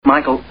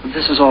Michael,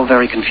 this is all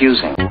very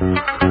confusing.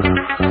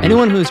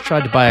 Anyone who's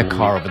tried to buy a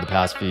car over the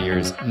past few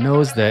years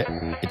knows that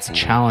it's a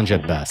challenge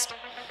at best.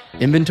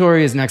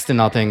 Inventory is next to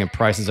nothing and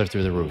prices are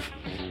through the roof.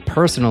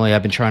 Personally,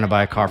 I've been trying to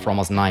buy a car for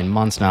almost 9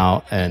 months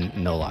now and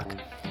no luck.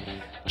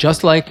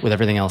 Just like with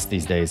everything else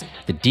these days,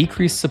 the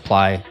decreased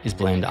supply is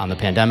blamed on the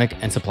pandemic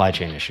and supply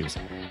chain issues.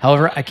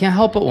 However, I can't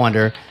help but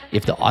wonder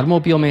if the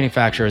automobile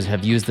manufacturers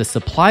have used the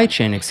supply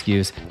chain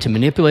excuse to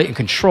manipulate and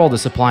control the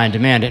supply and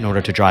demand in order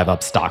to drive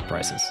up stock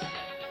prices.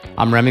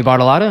 I'm Remy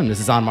Bartolotta, and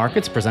this is On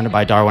Markets, presented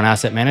by Darwin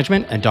Asset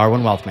Management and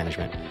Darwin Wealth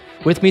Management.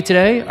 With me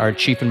today are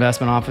Chief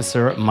Investment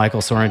Officer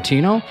Michael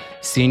Sorrentino,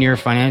 Senior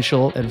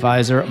Financial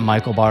Advisor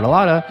Michael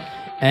Bartolotta,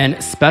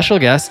 and special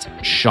guest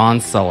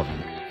Sean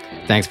Sullivan.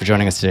 Thanks for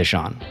joining us today,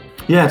 Sean.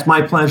 Yeah, it's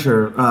my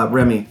pleasure,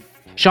 Remy.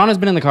 Sean has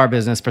been in the car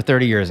business for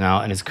 30 years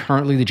now and is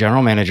currently the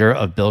general manager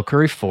of Bill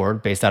Curry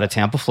Ford, based out of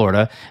Tampa,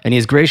 Florida. And he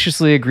has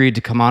graciously agreed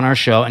to come on our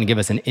show and give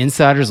us an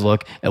insider's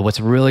look at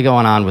what's really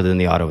going on within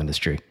the auto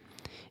industry.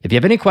 If you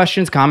have any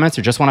questions, comments,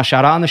 or just want to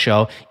shout out on the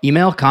show,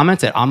 email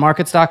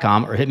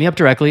comments@onmarkets.com or hit me up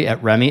directly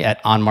at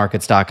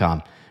remy@onmarkets.com.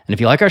 And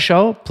if you like our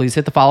show, please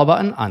hit the follow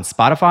button on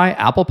Spotify,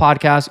 Apple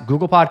Podcasts,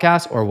 Google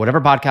Podcasts, or whatever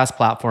podcast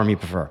platform you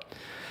prefer.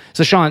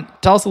 So Sean,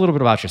 tell us a little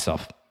bit about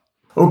yourself.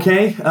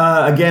 Okay.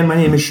 Again, my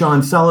name is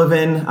Sean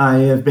Sullivan. I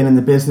have been in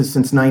the business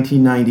since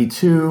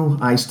 1992.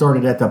 I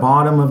started at the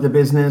bottom of the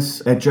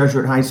business at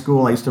Jesuit High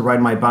School. I used to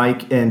ride my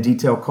bike and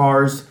detail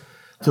cars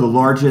to the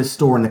largest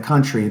store in the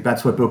country.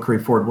 That's what Bill Curry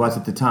Ford was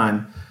at the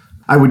time.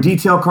 I would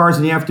detail cars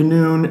in the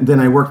afternoon, then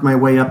I worked my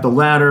way up the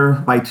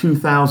ladder. By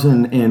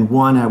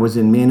 2001, I was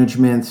in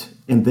management,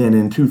 and then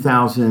in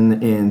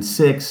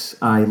 2006,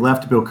 I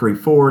left Bill Curry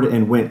Ford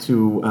and went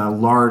to a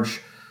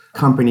large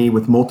company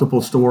with multiple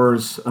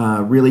stores,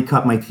 really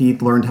cut my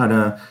teeth, learned how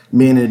to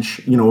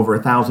manage, over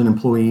 1,000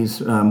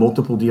 employees,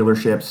 multiple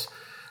dealerships.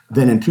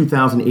 Then in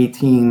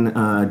 2018,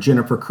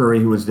 Jennifer Curry,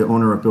 who is the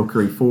owner of Bill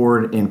Curry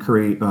Ford and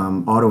Curry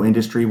Auto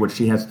Industry, which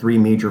she has 3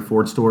 major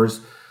Ford stores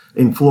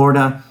in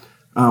Florida,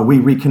 we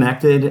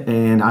reconnected,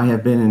 and I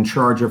have been in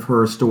charge of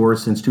her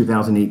stores since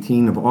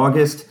 2018 of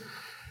August.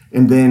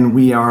 And then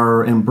we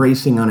are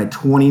embracing on a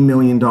 $20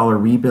 million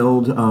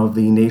rebuild of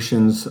the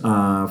nation's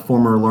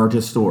former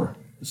largest store.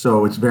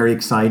 So it's very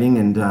exciting,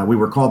 and we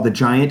were called the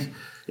Giant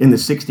in the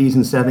 60s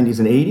and 70s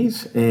and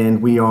 80s,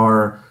 and we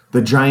are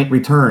the Giant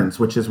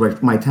Returns, which is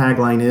what my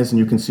tagline is, and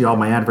you can see all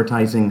my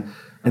advertising,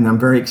 and I'm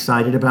very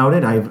excited about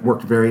it. I've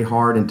worked very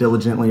hard and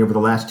diligently over the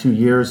last 2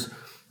 years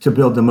to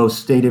build the most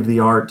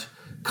state-of-the-art,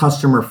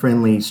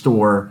 customer-friendly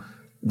store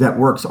that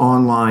works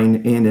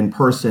online and in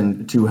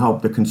person to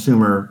help the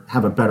consumer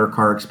have a better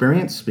car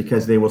experience,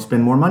 because they will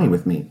spend more money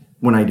with me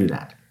when I do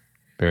that.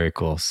 Very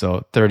cool.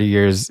 So 30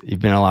 years, you've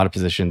been in a lot of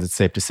positions. It's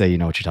safe to say you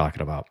know what you're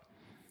talking about.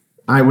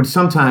 I would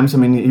sometimes,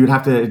 you'd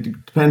have to, it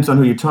depends on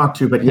who you talk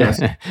to, but yes.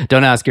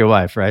 Don't ask your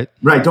wife, right?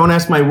 Right, don't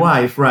ask my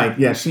wife, right.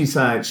 Yeah, she's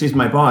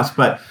my boss.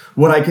 But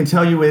what I can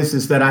tell you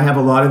is that I have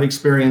a lot of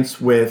experience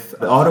with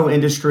the auto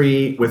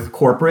industry, with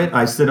corporate.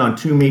 I sit on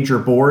 2 major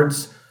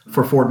boards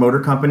for Ford Motor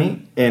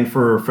Company and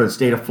for the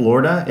state of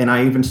Florida. And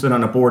I even sit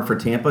on a board for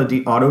Tampa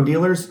auto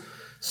dealers.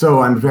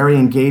 So I'm very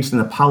engaged in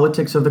the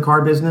politics of the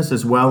car business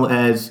as well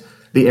as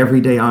the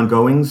everyday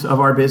ongoings of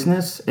our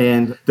business.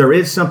 And there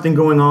is something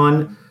going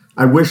on.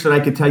 I wish that I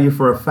could tell you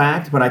for a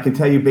fact, but I can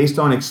tell you based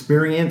on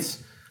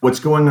experience, what's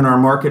going on in our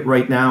market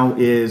right now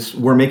is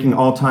we're making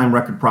all-time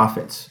record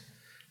profits.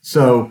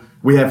 So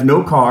we have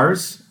no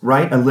cars,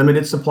 right? A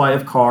limited supply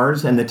of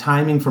cars, and the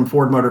timing from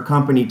Ford Motor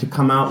Company to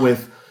come out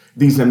with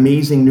these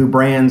amazing new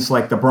brands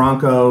like the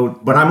Bronco,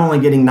 but I'm only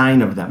getting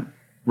 9 of them,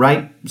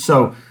 right?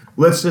 So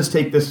let's just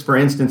take this for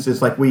instance,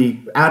 is like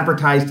we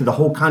advertise to the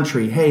whole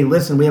country, hey,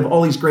 listen, we have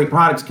all these great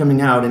products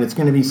coming out and it's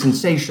going to be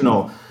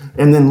sensational.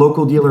 And then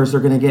local dealers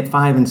are going to get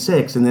 5 and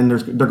 6, and then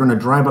they're going to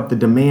drive up the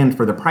demand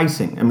for the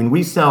pricing.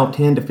 We sell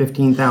 $10,000 to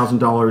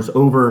 $15,000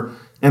 over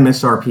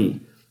MSRP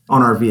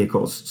on our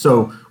vehicles.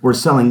 So we're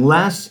selling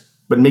less,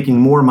 but making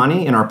more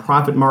money, and our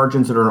profit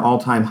margins that are an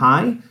all-time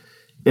high.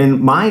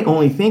 And my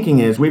only thinking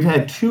is we've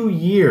had 2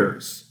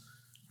 years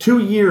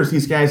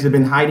these guys have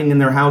been hiding in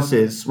their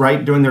houses,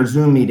 right, doing their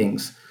Zoom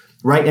meetings,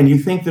 right? And you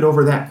think that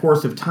over that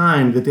course of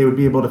time that they would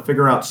be able to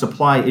figure out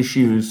supply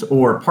issues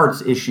or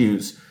parts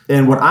issues.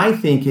 And what I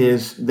think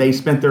is they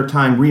spent their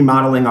time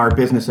remodeling our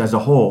business as a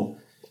whole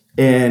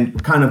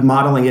and kind of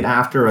modeling it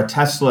after a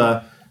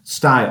Tesla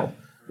style,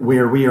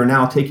 where we are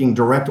now taking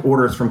direct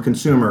orders from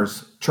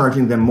consumers,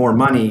 charging them more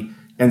money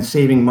and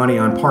saving money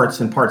on parts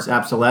and parts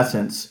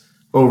obsolescence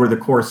over the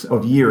course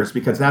of years,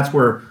 because that's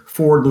where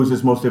Ford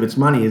loses most of its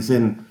money, is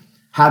in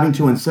having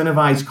to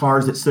incentivize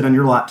cars that sit on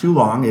your lot too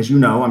long. As you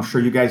know, I'm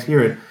sure you guys hear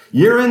it,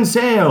 year-end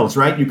sales,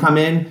 right? You come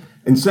in,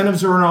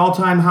 incentives are an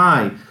all-time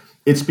high.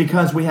 It's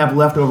because we have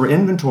leftover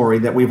inventory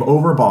that we've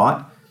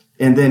overbought,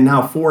 and then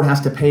now Ford has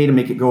to pay to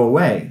make it go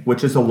away,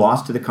 which is a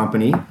loss to the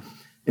company.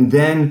 And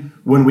then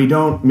when we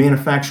don't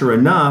manufacture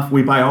enough,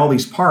 we buy all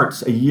these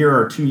parts a year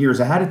or 2 years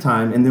ahead of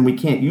time, and then we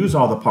can't use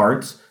all the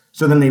parts.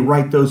 So then they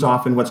write those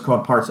off in what's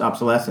called parts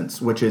obsolescence,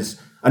 which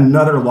is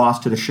another loss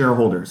to the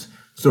shareholders.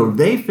 So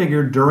they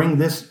figured during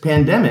this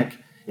pandemic,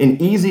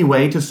 an easy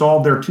way to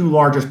solve their two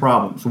largest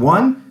problems.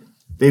 One,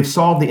 they've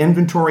solved the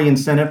inventory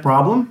incentive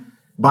problem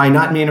by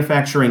not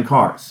manufacturing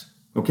cars,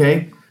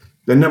 okay?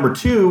 The number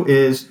two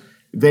is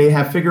they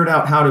have figured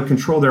out how to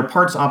control their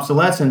parts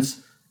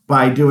obsolescence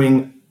by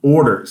doing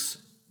orders,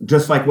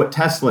 just like what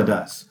Tesla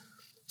does.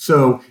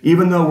 So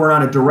even though we're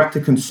not a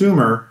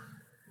direct-to-consumer,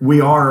 we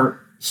are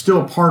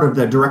still part of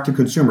the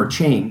direct-to-consumer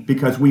chain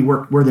because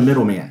we're the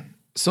middleman.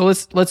 So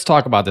let's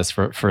talk about this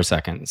for a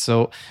second.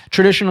 So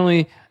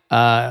traditionally,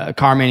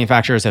 car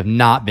manufacturers have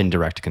not been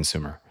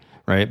direct-to-consumer,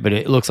 right? But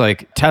it looks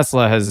like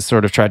Tesla has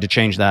sort of tried to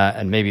change that,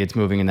 and maybe it's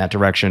moving in that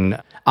direction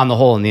on the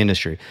whole in the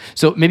industry.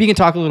 So maybe you can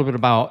talk a little bit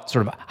about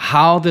sort of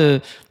how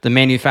the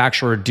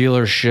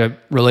manufacturer-dealership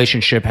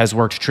relationship has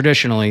worked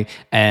traditionally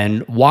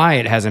and why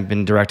it hasn't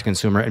been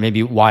direct-to-consumer and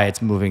maybe why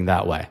it's moving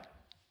that way.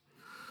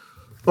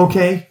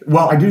 Okay,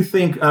 well, I do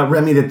think,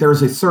 Remy, that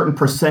there's a certain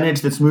percentage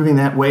that's moving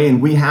that way,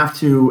 and we have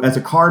to, as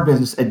a car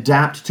business,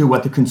 adapt to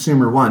what the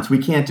consumer wants. We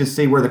can't just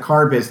say we're the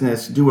car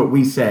business, do what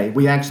we say.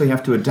 We actually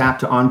have to adapt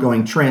to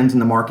ongoing trends in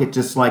the market,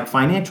 just like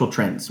financial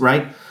trends,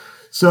 right?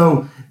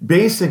 So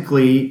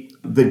basically,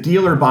 the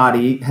dealer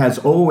body has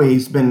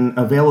always been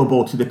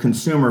available to the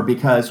consumer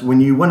because when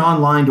you went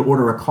online to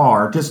order a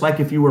car, just like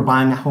if you were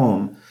buying a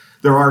home,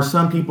 there are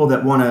some people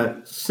that want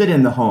to sit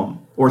in the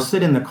home or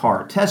sit in the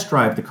car, test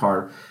drive the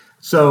car.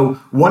 So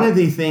one of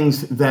the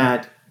things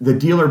that the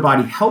dealer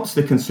body helps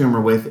the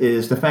consumer with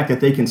is the fact that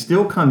they can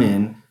still come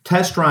in,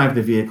 test drive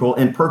the vehicle,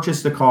 and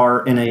purchase the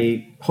car in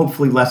a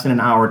hopefully less than an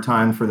hour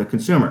time for the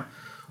consumer.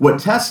 What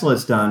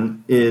Tesla's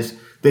done is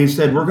they've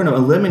said we're going to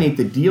eliminate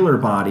the dealer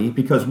body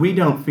because we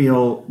don't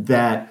feel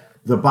that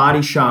the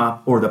body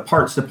shop or the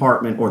parts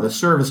department or the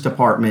service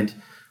department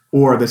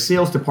or the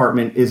sales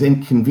department is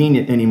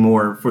inconvenient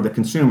anymore for the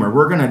consumer.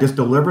 We're going to just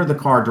deliver the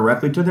car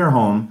directly to their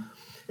home.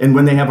 And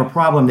when they have a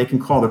problem, they can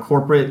call the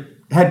corporate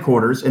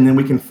headquarters, and then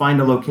we can find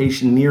a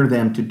location near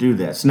them to do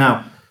this.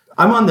 Now,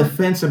 I'm on the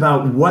fence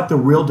about what the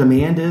real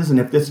demand is, and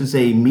if this is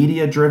a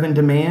media-driven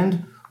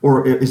demand,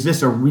 or is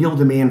this a real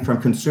demand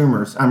from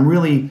consumers? I'm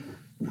really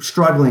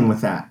struggling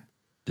with that.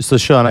 So,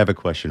 Sean, I have a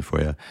question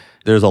for you.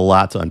 There's a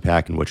lot to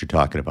unpack in what you're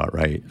talking about,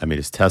 right? I mean,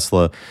 has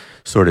Tesla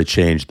sort of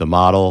changed the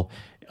model?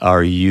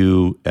 Are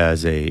you,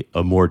 as a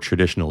more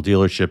traditional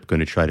dealership,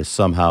 going to try to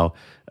somehow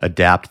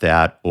adapt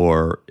that,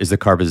 or is the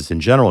car business in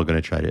general going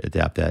to try to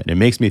adapt that? And it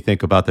makes me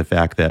think about the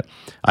fact that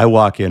I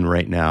walk in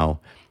right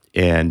now,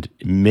 and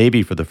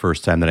maybe for the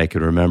first time that I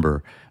can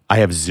remember, I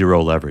have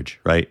zero leverage,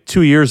 right?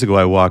 2 years ago,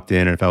 I walked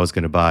in, and if I was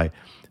going to buy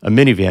a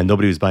minivan,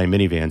 nobody was buying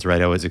minivans,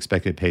 right? I was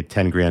expected to pay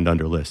 10 grand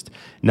under list.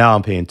 Now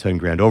I'm paying 10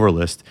 grand over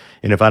list.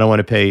 And if I don't want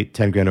to pay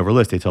 10 grand over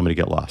list, they tell me to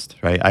get lost,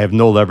 right? I have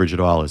no leverage at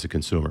all as a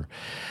consumer.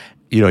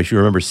 You know, if you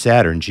remember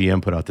Saturn,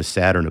 GM put out the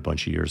Saturn a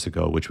bunch of years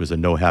ago, which was a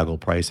no haggle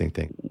pricing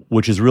thing,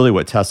 which is really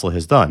what Tesla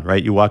has done,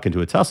 right? You walk into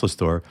a Tesla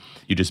store,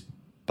 you just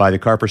buy the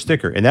car per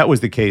sticker. And that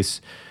was the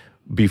case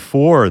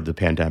before the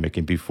pandemic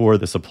and before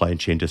the supply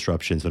chain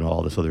disruptions and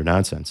all this other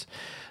nonsense.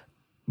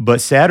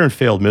 But Saturn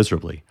failed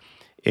miserably.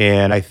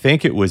 And I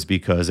think it was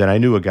because, and I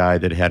knew a guy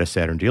that had a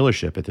Saturn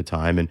dealership at the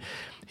time, and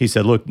he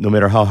said, look, no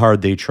matter how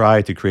hard they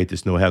try to create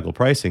this no haggle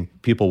pricing,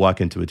 people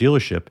walk into a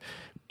dealership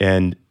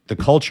and the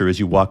culture is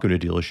you walk into a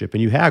dealership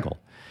and you haggle.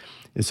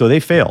 And so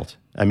they failed.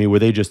 I mean, were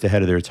they just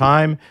ahead of their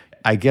time?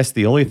 I guess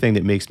the only thing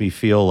that makes me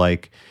feel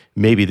like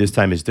maybe this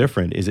time is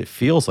different is it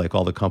feels like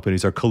all the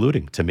companies are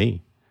colluding to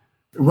me.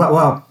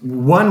 Well,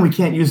 one, we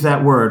can't use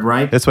that word,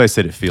 right? That's why I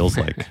said it feels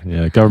like.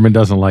 Yeah, government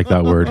doesn't like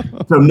that word.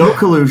 So no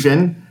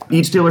collusion.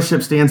 Each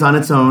dealership stands on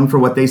its own for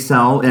what they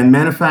sell, and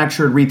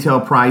manufactured retail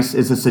price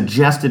is a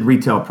suggested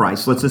retail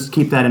price. Let's just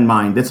keep that in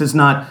mind. This is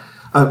not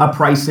a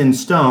price in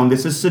stone.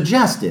 This is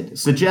suggested.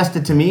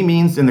 Suggested to me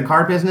means in the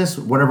car business,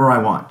 whatever I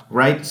want,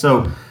 right?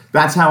 So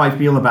that's how I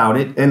feel about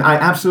it. And I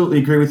absolutely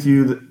agree with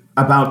you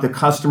about the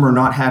customer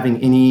not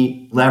having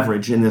any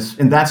leverage in this.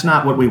 And that's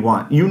not what we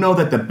want. You know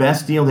that the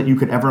best deal that you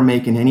could ever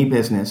make in any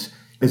business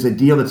is a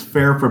deal that's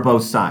fair for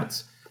both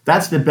sides.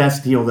 That's the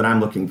best deal that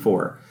I'm looking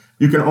for.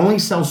 You can only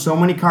sell so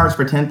many cars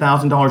for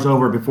 $10,000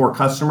 over before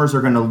customers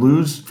are going to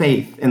lose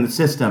faith in the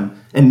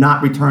system and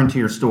not return to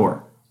your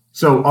store.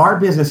 So our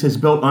business is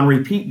built on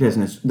repeat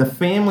business. The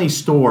family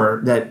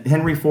store that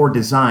Henry Ford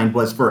designed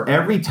was for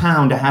every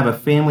town to have a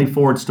family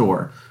Ford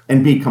store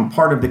and become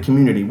part of the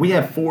community. We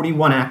have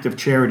 41 active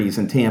charities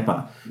in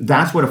Tampa.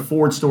 That's what a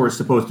Ford store is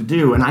supposed to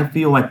do. And I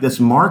feel like this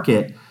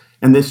market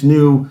and this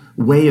new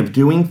way of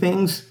doing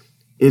things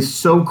is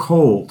so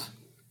cold.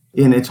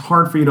 And it's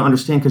hard for you to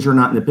understand because you're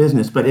not in the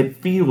business, but it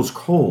feels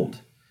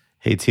cold.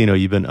 Hey, Tino,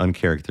 you've been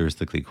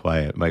uncharacteristically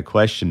quiet. My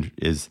question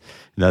is,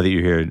 now that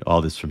you're hearing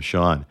all this from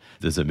Sean,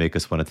 does it make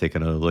us want to take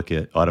another look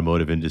at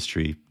automotive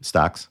industry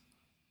stocks?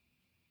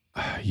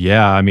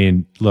 Yeah, I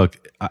mean,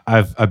 look,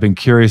 I've been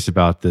curious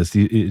about this.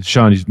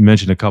 Sean, you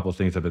mentioned a couple of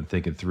things I've been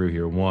thinking through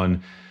here.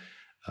 One,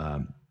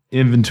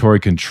 inventory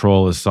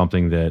control is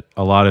something that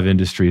a lot of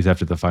industries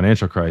after the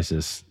financial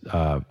crisis,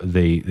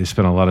 they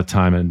spent a lot of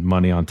time and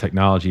money on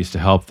technologies to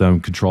help them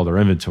control their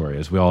inventory.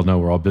 As we all know,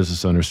 we're all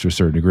business owners to a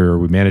certain degree, or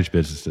we manage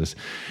businesses.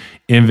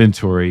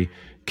 Inventory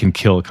can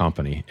kill a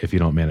company if you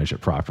don't manage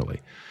it properly.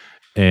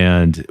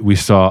 And we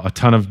saw a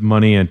ton of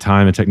money and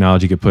time and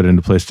technology get put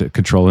into place to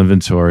control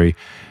inventory.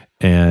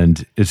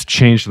 And it's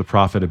changed the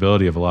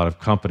profitability of a lot of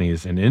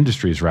companies and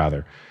industries,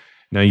 rather.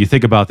 Now, you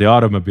think about the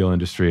automobile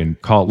industry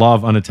and call it law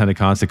of unintended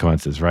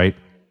consequences, right?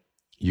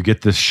 You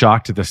get this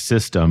shock to the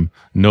system.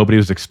 Nobody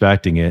was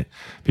expecting it.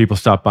 People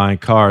stop buying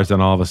cars,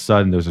 then all of a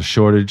sudden there's a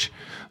shortage,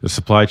 there's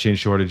supply chain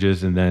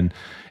shortages, and then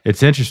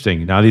it's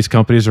interesting. Now these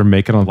companies are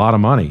making a lot of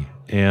money.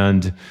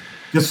 And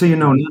just so you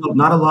know,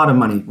 not a lot of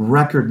money,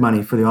 record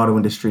money for the auto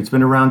industry. It's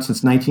been around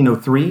since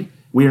 1903.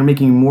 We are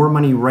making more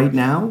money right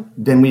now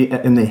than we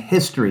in the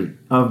history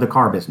of the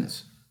car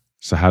business.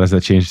 So how does that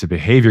change the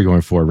behavior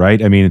going forward,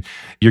 right? I mean,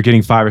 you're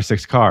getting 5 or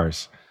 6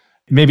 cars.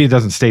 Maybe it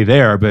doesn't stay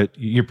there, but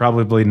you're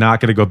probably not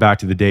going to go back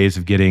to the days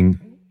of getting,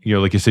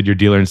 like you said, your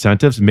dealer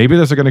incentives. Maybe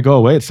those are going to go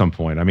away at some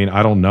point. I mean,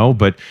 I don't know,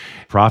 but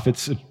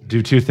profits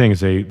do 2 things.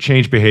 They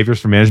change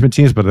behaviors for management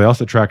teams, but they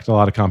also attract a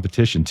lot of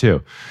competition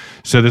too.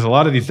 So there's a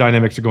lot of these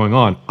dynamics are going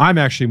on. I'm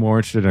actually more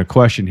interested in a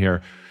question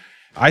here.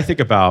 I think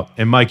about,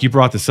 and Mike, you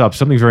brought this up,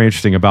 something very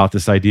interesting about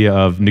this idea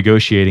of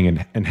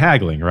negotiating and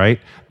haggling, right?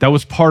 That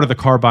was part of the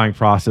car buying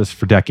process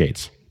for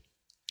decades.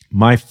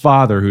 My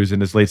father, who's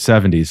in his late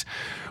 70s,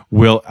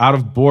 will, out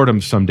of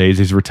boredom some days,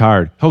 he's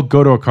retired, he'll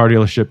go to a car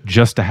dealership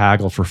just to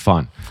haggle for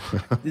fun.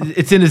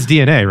 It's in his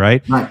DNA,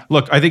 right?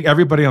 Look, I think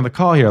everybody on the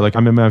call here, like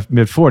I'm in my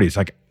mid-40s,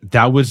 like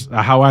that was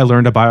how I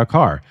learned to buy a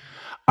car.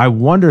 I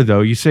wonder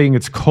though, you saying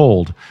it's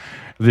cold,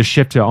 the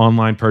shift to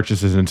online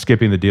purchases and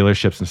skipping the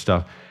dealerships and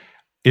stuff,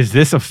 is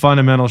this a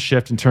fundamental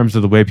shift in terms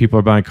of the way people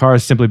are buying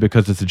cars simply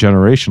because it's a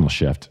generational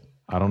shift?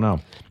 I don't know.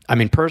 I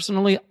mean,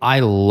 personally, I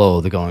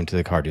loathe going to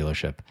the car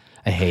dealership.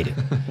 I hate it.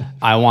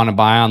 I want to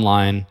buy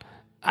online.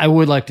 I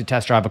would like to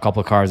test drive a couple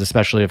of cars,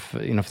 especially if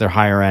they're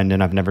higher end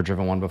and I've never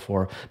driven one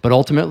before. But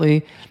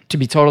ultimately, to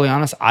be totally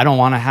honest, I don't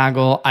want to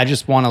haggle. I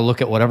just want to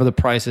look at whatever the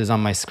price is on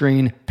my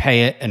screen,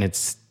 pay it, and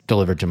it's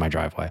delivered to my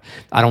driveway.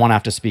 I don't want to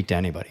have to speak to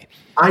anybody.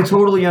 I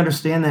totally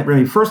understand that,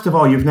 Remy. First of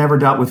all, you've never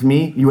dealt with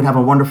me. You would have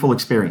a wonderful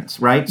experience,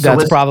 right?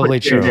 That's probably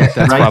true. That's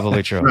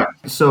probably true. Right.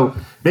 So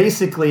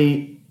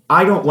basically,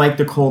 I don't like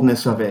the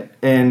coldness of it.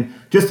 And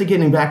just to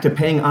getting back to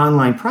paying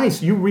online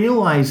price, you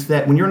realize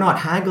that when you're not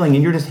haggling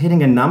and you're just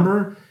hitting a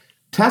number,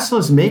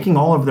 Tesla's making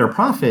all of their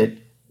profit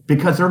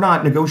because they're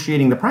not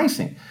negotiating the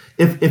pricing.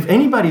 If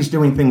anybody's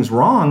doing things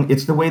wrong,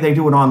 it's the way they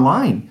do it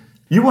online.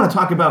 You want to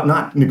talk about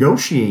not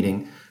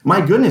negotiating. My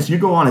goodness, you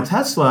go on a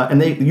Tesla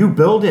and you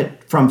build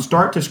it from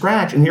start to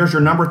scratch, and here's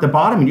your number at the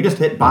bottom, and you just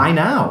hit buy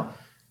now.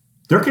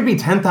 There could be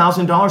 $10,000,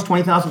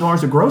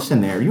 $20,000 of gross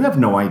in there. You have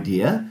no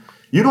idea.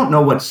 You don't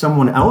know what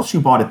someone else who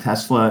bought a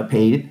Tesla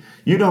paid.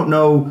 You don't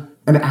know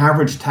an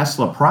average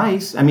Tesla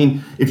price. I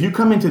mean, if you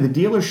come into the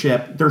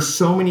dealership, there's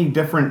so many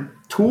different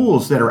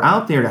tools that are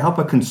out there to help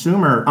a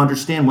consumer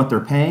understand what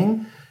they're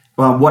paying,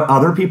 what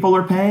other people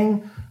are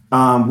paying.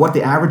 What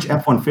the average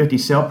F-150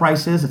 sale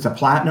price is. It's a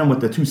Platinum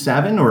with the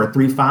 2.7 or a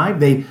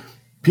 3.5.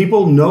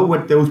 People know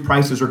what those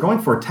prices are going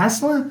for.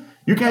 Tesla,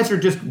 you guys are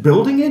just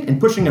building it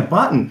and pushing a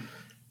button.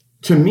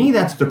 To me,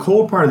 that's the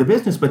cold part of the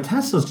business, but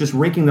Tesla's just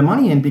raking the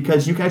money in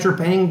because you guys are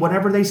paying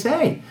whatever they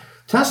say.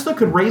 Tesla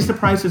could raise the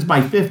prices by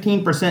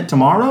 15%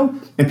 tomorrow,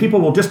 and people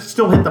will just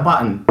still hit the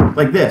button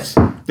like this.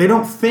 They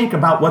don't think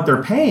about what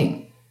they're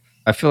paying.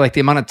 I feel like the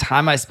amount of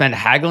time I spend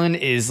haggling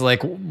is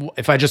like,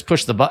 if I just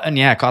push the button,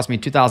 yeah, it cost me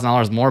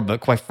 $2,000 more,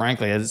 but quite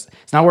frankly, it's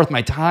not worth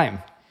my time.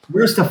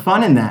 Where's the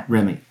fun in that,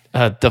 Remy?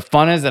 The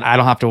fun is that I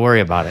don't have to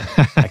worry about it.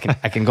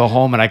 I can go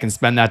home and I can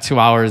spend that 2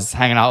 hours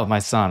hanging out with my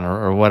son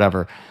or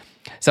whatever.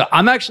 So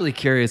I'm actually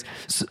curious.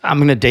 So I'm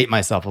going to date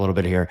myself a little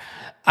bit here.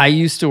 I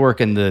used to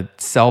work in the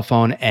cell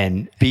phone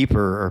and beeper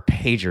or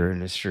pager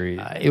industry.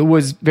 It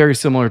was very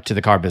similar to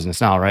the car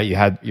business now, right? You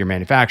had your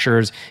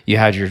manufacturers, you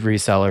had your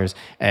resellers,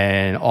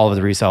 and all of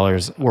the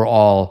resellers were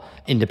all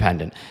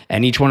independent.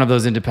 And each one of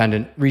those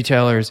independent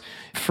retailers,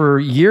 for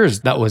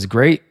years, that was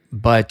great.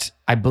 But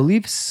I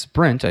believe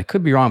Sprint, I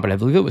could be wrong, but I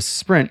believe it was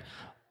Sprint,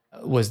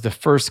 was the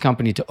first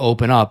company to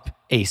open up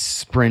a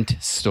Sprint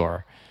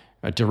store,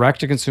 a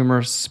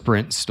direct-to-consumer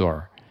Sprint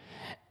store.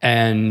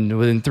 And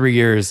within 3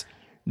 years,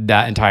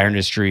 that entire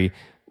industry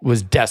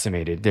was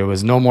decimated. There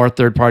was no more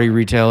third-party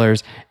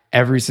retailers.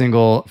 Every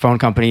single phone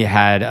company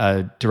had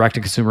a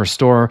direct-to-consumer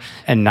store.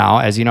 And now,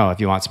 as you know, if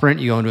you want Sprint,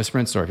 you go into a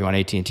Sprint store. If you want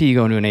AT&T, you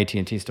go into an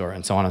AT&T store,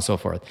 and so on and so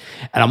forth.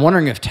 And I'm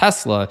wondering if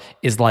Tesla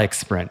is like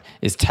Sprint.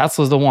 Is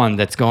Tesla the one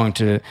that's going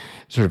to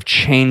sort of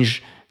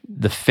change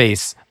the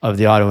face of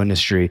the auto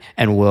industry?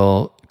 And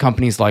will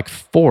companies like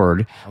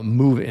Ford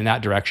move in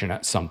that direction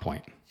at some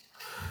point?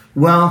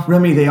 Well,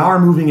 Remy, they are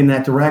moving in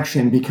that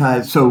direction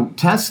because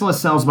Tesla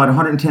sells about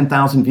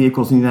 110,000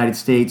 vehicles in the United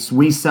States.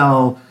 We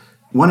sell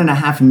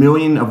 1.5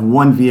 million of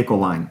one vehicle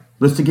line.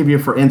 Just to give you,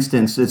 for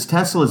instance,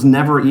 Tesla has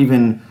never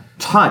even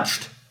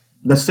touched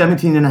The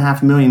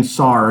 17.5 million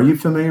SAR. Are you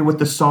familiar with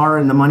the SAR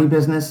in the money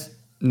business?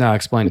 No,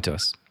 explain it to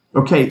us.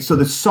 Okay, so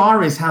the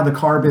SAR is how the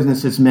car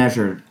business is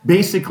measured.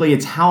 Basically,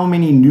 it's how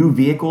many new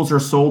vehicles are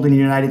sold in the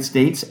United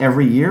States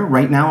every year.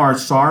 Right now, our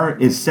SAR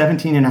is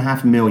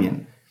 17.5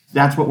 million.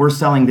 That's what we're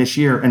selling this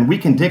year. And we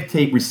can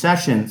dictate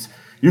recessions.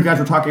 You guys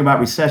were talking about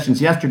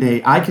recessions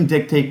yesterday. I can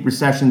dictate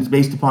recessions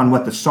based upon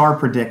what the SAR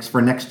predicts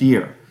for next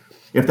year.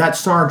 If that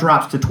SAR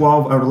drops to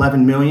 12 or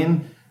 11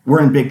 million,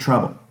 we're in big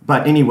trouble.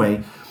 But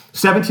anyway,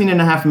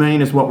 17.5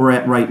 million is what we're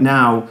at right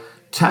now.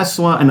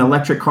 Tesla and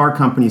electric car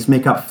companies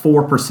make up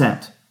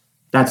 4%.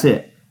 That's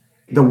it.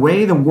 The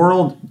way the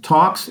world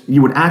talks,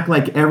 you would act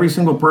like every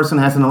single person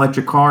has an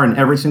electric car and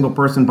every single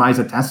person buys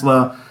a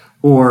Tesla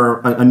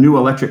or a new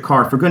electric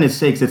car. For goodness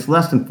sakes, it's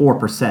less than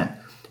 4%.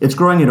 It's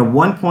growing at a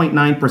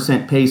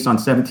 1.9% pace on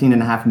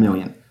 17.5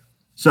 million.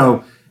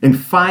 So in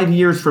 5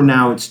 years from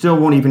now, it still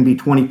won't even be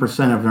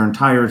 20% of their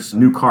entire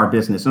new car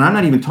business. And I'm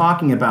not even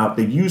talking about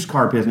the used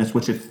car business,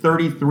 which is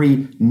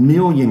 33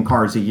 million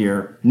cars a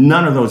year.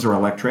 None of those are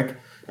electric.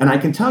 And I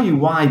can tell you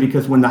why,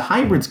 because when the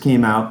hybrids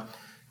came out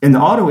in the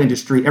auto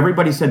industry,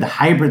 everybody said the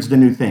hybrid's the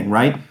new thing,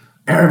 right?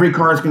 Every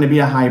car is going to be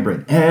a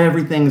hybrid.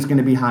 Everything is going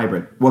to be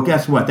hybrid. Well,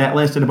 guess what? That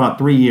lasted about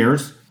 3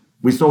 years.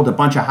 We sold a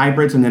bunch of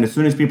hybrids, and then as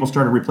soon as people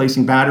started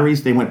replacing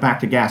batteries, they went back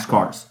to gas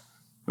cars,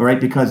 all right?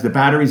 Because the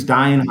batteries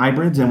die in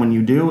hybrids, and when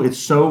you do, it's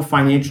so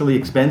financially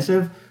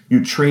expensive,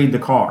 you trade the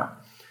car.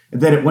 And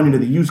then it went into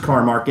the used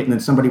car market, and then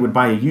somebody would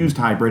buy a used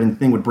hybrid, and the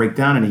thing would break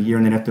down in a year,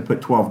 and they'd have to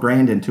put 12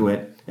 grand into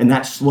it, and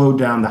that slowed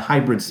down the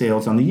hybrid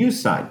sales on the used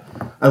side.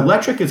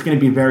 Electric is going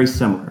to be very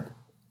similar.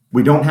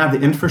 We don't have the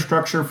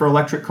infrastructure for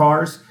electric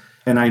cars.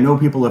 And I know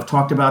people have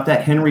talked about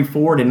that. Henry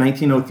Ford in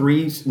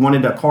 1903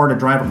 wanted a car to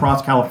drive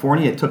across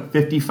California. It took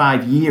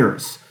 55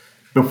 years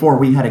before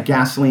we had a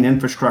gasoline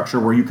infrastructure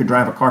where you could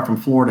drive a car from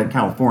Florida to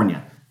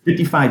California.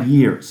 55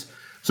 years.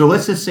 So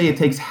let's just say it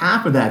takes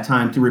half of that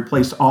time to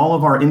replace all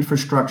of our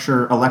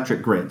infrastructure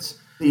electric grids.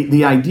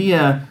 The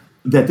idea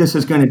that this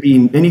is going to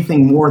be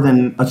anything more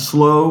than a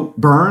slow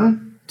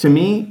burn, to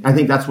me, I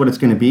think that's what it's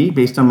going to be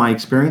based on my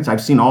experience.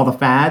 I've seen all the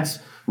fads.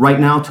 Right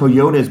now,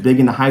 Toyota is big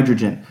into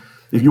hydrogen.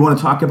 If you want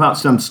to talk about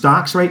some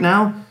stocks right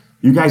now,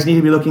 you guys need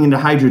to be looking into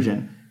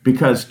hydrogen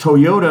because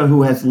Toyota,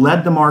 who has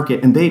led the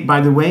market, and they, by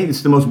the way, this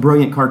is the most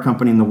brilliant car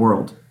company in the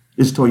world,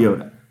 is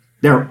Toyota.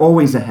 They're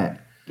always ahead.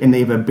 And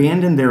they've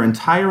abandoned their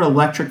entire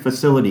electric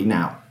facility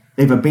now.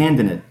 They've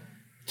abandoned it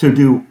to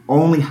do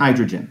only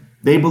hydrogen.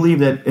 They believe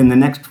that in the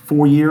next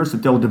 4 years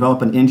that they'll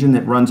develop an engine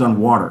that runs on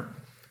water.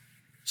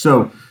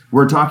 So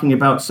we're talking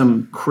about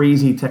some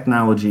crazy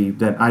technology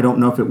that I don't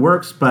know if it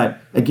works, but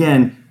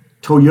again,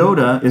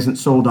 Toyota isn't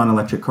sold on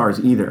electric cars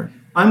either.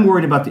 I'm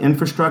worried about the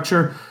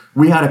infrastructure.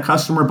 We had a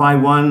customer buy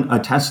a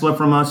Tesla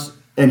from us,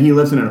 and he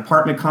lives in an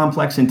apartment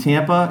complex in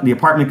Tampa. The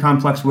apartment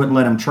complex wouldn't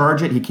let him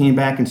charge it. He came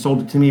back and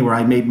sold it to me where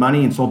I made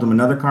money and sold him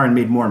another car and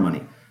made more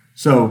money.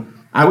 So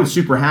I was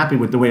super happy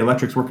with the way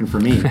electric's working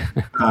for me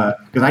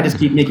because I just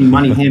keep making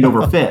money hand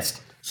over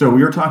fist. So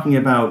we were talking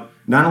about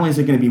not only is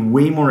it going to be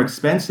way more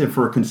expensive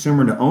for a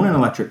consumer to own an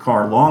electric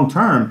car long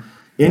term,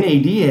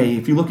 NADA,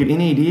 if you look at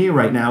NADA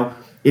right now,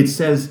 it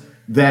says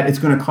that it's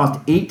going to cost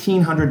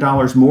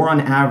 $1,800 more on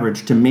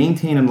average to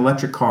maintain an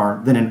electric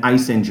car than an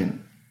ICE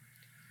engine.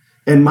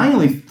 And my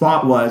only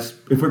thought was,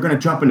 if we're going to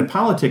jump into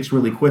politics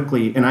really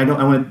quickly, and I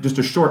want just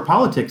a short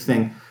politics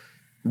thing,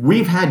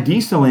 we've had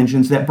diesel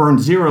engines that burn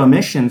zero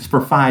emissions for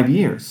 5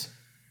 years.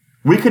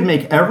 We could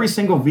make every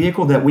single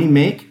vehicle that we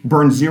make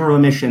burn zero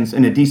emissions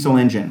in a diesel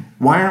engine.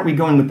 Why aren't we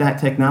going with that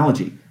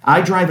technology?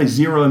 I drive a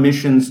zero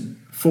emissions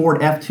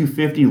Ford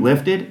F-250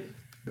 lifted,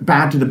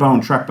 bad to the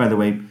bone truck, by the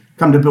way.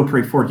 Come to Bill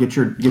Curry Ford, get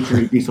your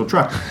new diesel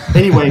truck.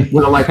 Anyway,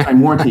 with a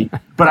lifetime warranty.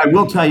 But I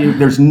will tell you,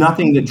 there's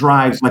nothing that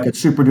drives like a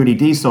Super Duty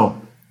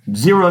diesel.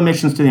 Zero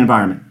emissions to the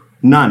environment.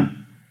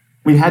 None.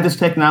 We had this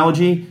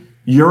technology.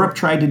 Europe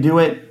tried to do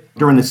it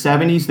during the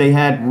 70s. They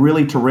had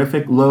really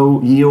terrific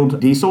low yield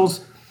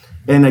diesels.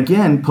 And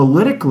again,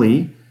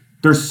 politically,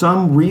 there's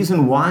some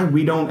reason why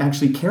we don't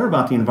actually care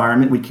about the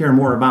environment. We care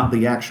more about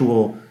the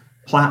actual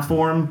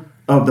platform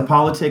of the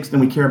politics than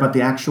we care about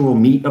the actual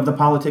meat of the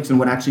politics and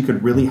what actually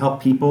could really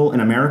help people in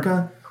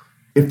America.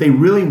 If they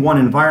really want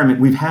environment,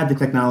 we've had the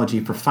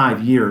technology for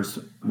 5 years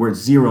where it's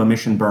zero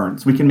emission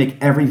burns. We can make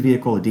every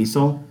vehicle a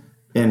diesel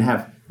and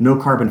have no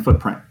carbon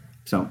footprint.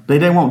 So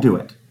they won't do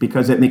it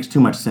because it makes too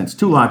much sense,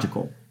 too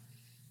logical.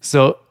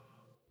 So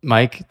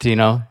Mike,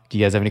 Tino, do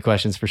you guys have any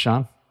questions for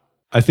Sean?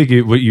 I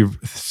think what you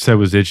said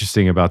was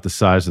interesting about the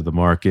size of the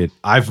market.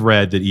 I've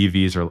read that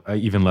EVs are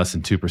even less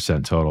than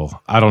 2%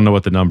 total. I don't know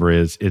what the number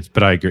is,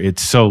 but I agree.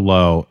 It's so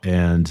low.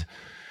 And,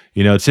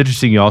 it's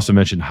interesting. You also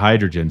mentioned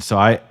hydrogen.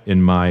 So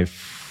in my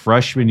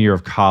freshman year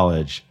of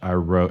college, I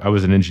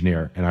was an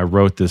engineer and I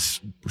wrote this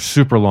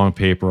super long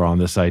paper on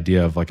this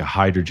idea of like a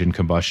hydrogen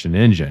combustion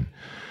engine.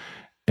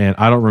 And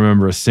I don't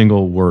remember a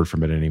single word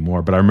from it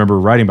anymore, but I remember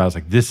writing about it. I was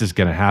like, this is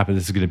going to happen.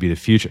 This is going to be the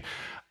future.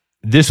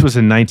 This was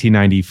in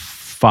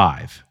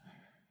 1995.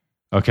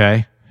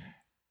 Okay.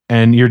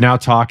 And you're now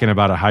talking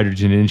about a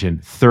hydrogen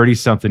engine 30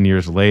 something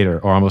years later,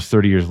 or almost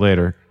 30 years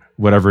later,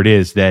 whatever it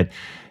is that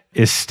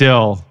is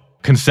still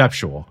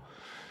conceptual.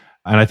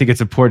 And I think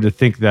it's important to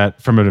think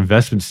that from an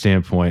investment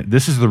standpoint,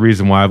 this is the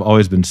reason why I've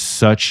always been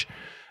such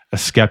a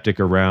skeptic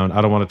around,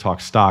 I don't want to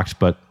talk stocks,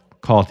 but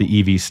call it the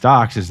EV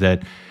stocks, is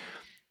that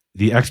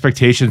the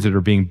expectations that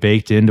are being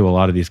baked into a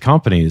lot of these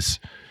companies,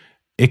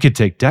 it could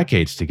take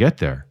decades to get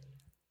there.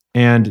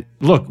 And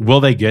look,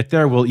 will they get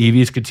there? Will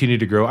EVs continue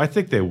to grow? I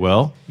think they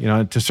will,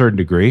 to a certain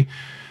degree.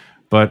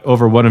 But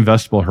over what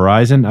investable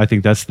horizon, I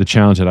think that's the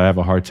challenge that I have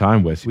a hard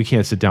time with. We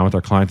can't sit down with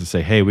our clients and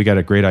say, hey, we got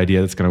a great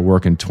idea that's going to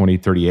work in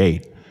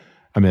 2038.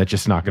 I mean, that's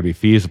just not going to be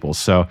feasible.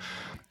 So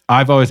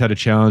I've always had a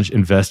challenge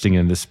investing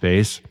in this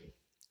space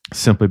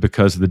simply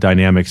because of the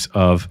dynamics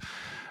of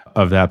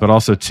that. But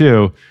also,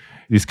 too,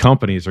 these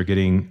companies are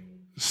getting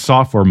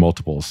software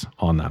multiples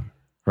on them,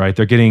 right?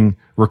 They're getting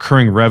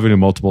recurring revenue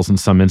multiples in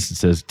some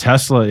instances.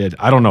 Tesla,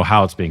 I don't know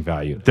how it's being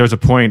valued. There's a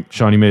point,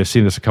 Sean, you may have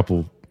seen this it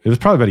was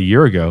probably about a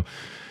year ago.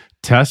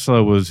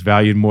 Tesla was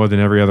valued more than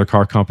every other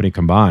car company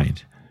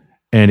combined.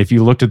 And if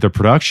you looked at the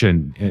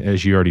production,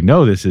 as you already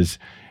know,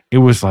 it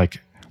was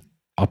like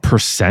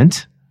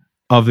 1%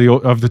 of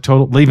the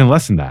total, even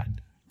less than that.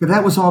 But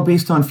that was all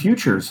based on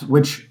futures,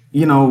 which,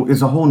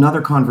 is a whole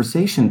nother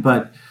conversation.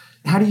 But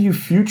how do you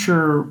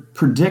future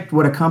predict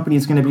what a company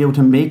is going to be able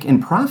to make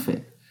in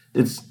profit?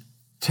 It's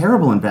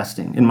terrible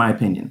investing, in my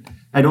opinion.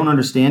 I don't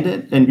understand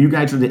it. And you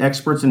guys are the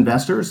experts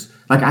investors.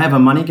 Like, I have a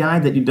money guy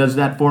that does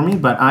that for me,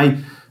 but I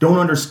don't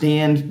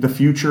understand the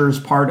futures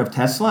part of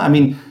Tesla. I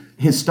mean,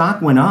 his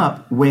stock went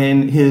up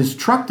when his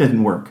truck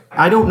didn't work.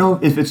 I don't know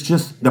if it's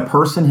just the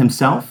person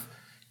himself.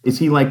 Is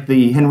he like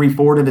the Henry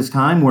Ford at his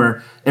time,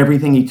 where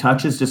everything he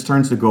touches just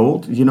turns to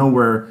gold?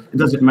 Where it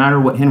doesn't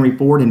matter what Henry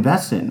Ford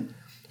invests in.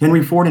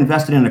 Henry Ford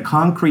invested in a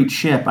concrete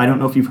ship. I don't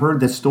know if you've heard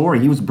this story.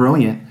 He was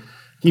brilliant.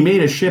 He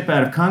made a ship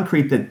out of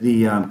concrete that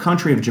the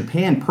country of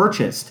Japan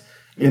purchased.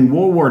 In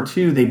World War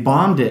II, they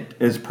bombed it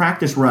as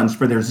practice runs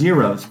for their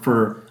Zeros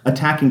for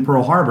attacking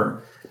Pearl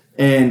Harbor.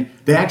 And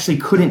they actually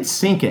couldn't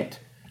sink it.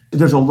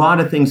 There's a lot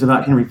of things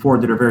about Henry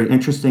Ford that are very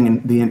interesting,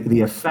 and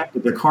the effect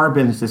that the car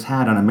business has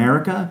had on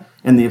America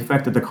and the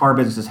effect that the car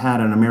business has had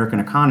on American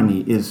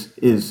economy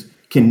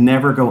can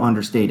never go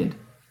understated.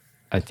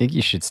 I think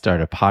you should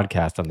start a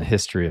podcast on the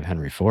history of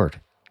Henry Ford.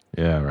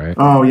 Yeah, right.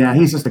 Oh, yeah.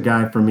 He's just a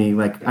guy for me.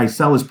 Like, I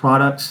sell his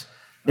products.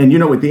 And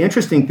what the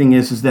interesting thing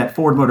is that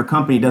Ford Motor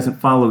Company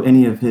doesn't follow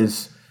any of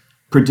his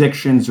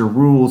predictions or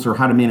rules or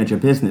how to manage a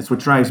business,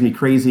 which drives me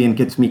crazy and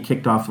gets me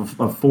kicked off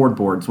of Ford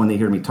boards when they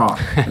hear me talk.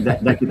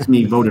 that gets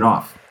me voted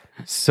off.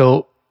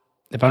 So,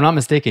 if I'm not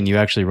mistaken, you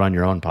actually run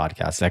your own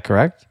podcast. Is that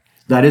correct?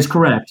 That is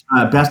correct.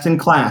 Best in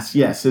Class.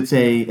 Yes, it's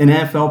an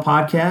NFL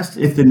podcast.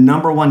 It's the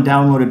 #1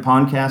 downloaded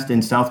podcast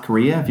in South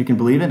Korea, if you can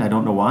believe it. I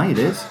don't know why it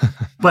is.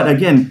 But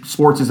again,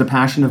 sports is a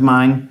passion of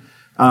mine.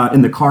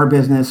 In the car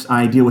business,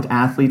 I deal with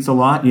athletes a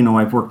lot.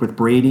 I've worked with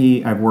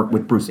Brady. I've worked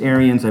with Bruce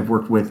Arians. I've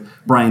worked with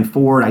Brian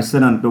Ford. I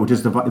sit on,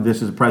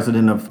 this is the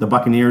president of the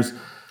Buccaneers.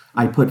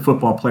 I put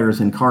football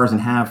players in cars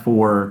and have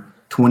for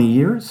 20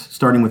 years,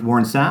 starting with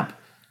Warren Sapp.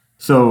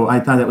 So I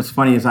thought that was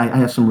funny, is I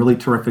have some really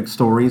terrific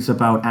stories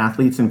about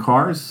athletes and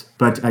cars,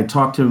 but I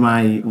talked to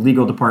my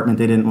legal department.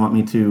 They didn't want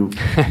me to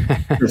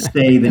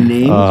say the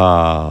name.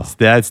 Oh,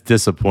 that's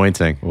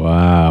disappointing.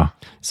 Wow.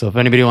 So if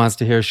anybody wants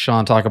to hear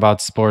Sean talk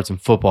about sports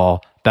and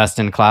football, Best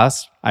in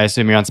Class, I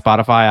assume you're on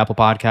Spotify, Apple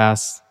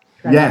Podcasts.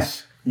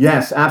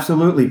 Yes,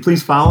 absolutely.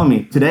 Please follow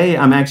me. Today,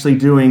 I'm actually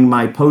doing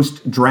my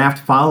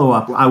post-draft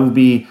follow-up. I will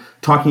be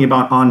talking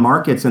about On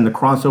Markets and the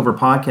crossover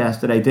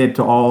podcast that I did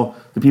to all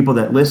the people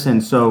that listen.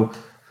 So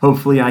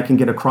hopefully I can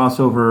get a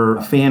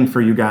crossover fan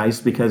for you guys,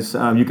 because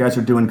you guys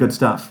are doing good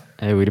stuff.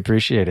 Hey, we'd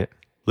appreciate it.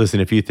 Listen,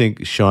 if you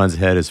think Sean's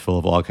head is full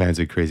of all kinds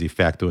of crazy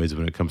factoids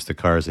when it comes to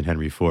cars and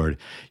Henry Ford,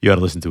 you got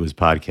to listen to his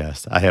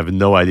podcast. I have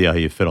no idea how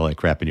you fit all that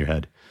crap in your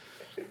head.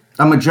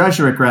 I'm a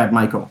Jesuit grad,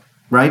 Michael,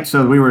 right?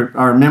 So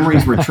our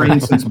memories were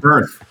trained since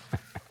birth.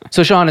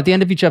 So Sean, at the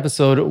end of each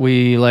episode,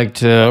 we like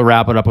to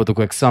wrap it up with a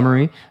quick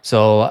summary.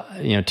 So,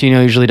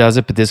 Tino usually does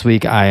it, but this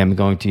week I am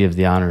going to give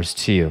the honors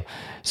to you.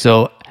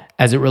 So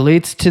as it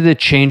relates to the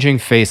changing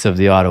face of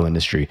the auto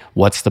industry,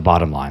 what's the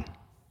bottom line?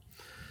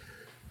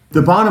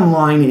 The bottom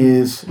line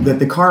is that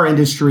the car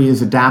industry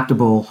is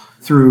adaptable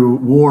through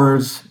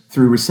wars,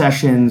 through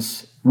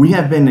recessions. We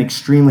have been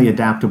extremely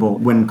adaptable.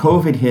 When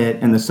COVID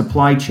hit and the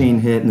supply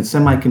chain hit and the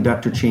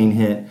semiconductor chain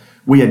hit,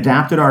 we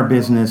adapted our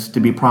business to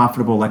be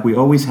profitable like we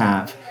always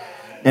have.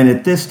 And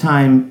at this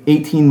time,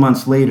 18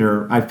 months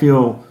later, I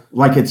feel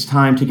like it's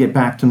time to get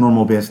back to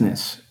normal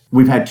business.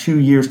 We've had 2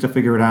 years to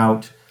figure it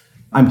out.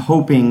 I'm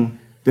hoping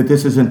that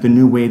this isn't the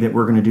new way that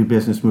we're going to do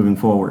business moving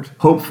forward.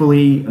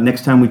 Hopefully,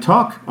 next time we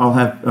talk, I'll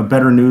have a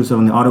better news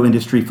on the auto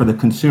industry for the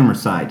consumer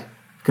side,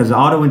 because the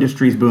auto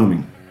industry is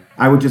booming.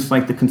 I would just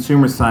like the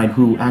consumer side,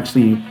 who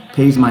actually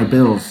pays my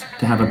bills,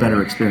 to have a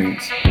better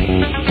experience.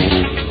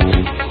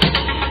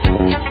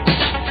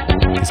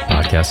 This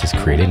podcast podcast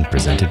is created and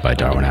presented by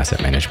Darwin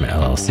Asset Management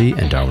LLC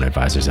and Darwin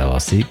Advisors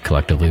LLC,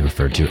 collectively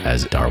referred to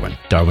as Darwin.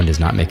 Darwin does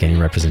not make any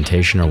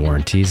representation or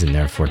warranties and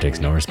therefore takes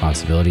no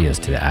responsibility as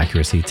to the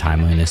accuracy,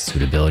 timeliness,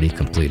 suitability,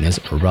 completeness,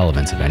 or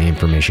relevance of any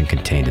information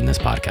contained in this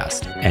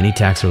podcast. Any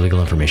tax or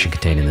legal information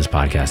contained in this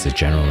podcast is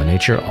general in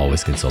nature.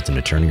 Always consult an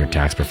attorney or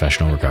tax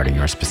professional regarding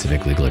your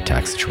specific legal or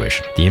tax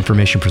situation. The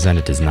information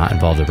presented does not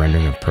involve the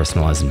rendering of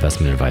personalized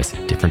investment advice.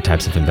 Different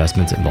types of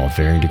investments involve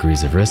varying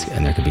degrees of risk,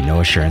 and there can be no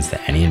assurance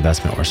that any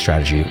investment or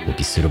strategy will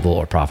be suitable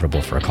or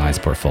profitable for a client's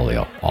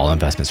portfolio. All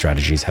investment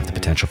strategies have the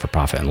potential for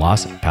profit and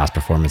loss. Past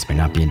performance may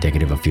not be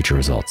indicative of future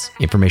results.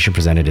 Information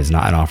presented is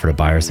not an offer to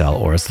buy or sell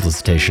or a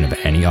solicitation of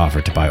any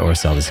offer to buy or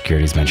sell the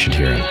securities mentioned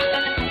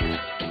herein.